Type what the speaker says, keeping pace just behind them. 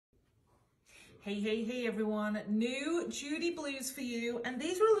Hey everyone, new Judy blues for you, and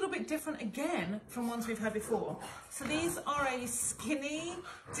these are a little bit different again from ones we've had before. So these are a skinny,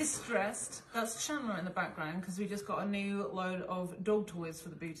 distressed, that's Chandler in the background because we just got a new load of dog toys for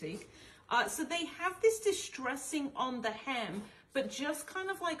the boutique. So they have this distressing on the hem, but just kind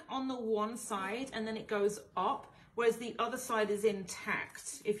of like on the one side, and then it goes up, whereas the other side is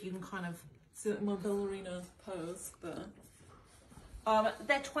intact, if you can kind of see my ballerina pose there.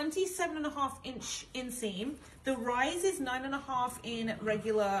 They're 27.5 inch inseam. The rise is 9.5 in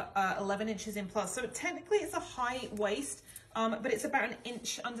regular, 11 inches in plus. So technically it's a high waist, but it's about an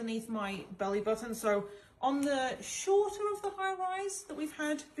inch underneath my belly button. So on the shorter of the high rise that we've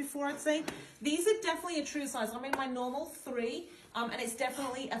had before, I'd say, these are definitely a true size. I'm in my normal 3, and it's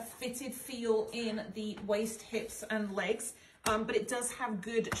definitely a fitted feel in the waist, hips, and legs. But it does have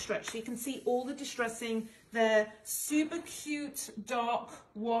good stretch. So you can see all the distressing. They're super cute, dark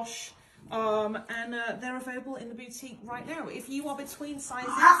wash, and they're available in the boutique right now. If you are between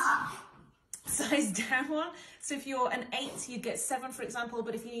sizes, size down one. So if you're an 8, you'd get 7, for example.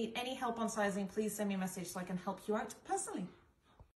 But if you need any help on sizing, please send me a message so I can help you out personally.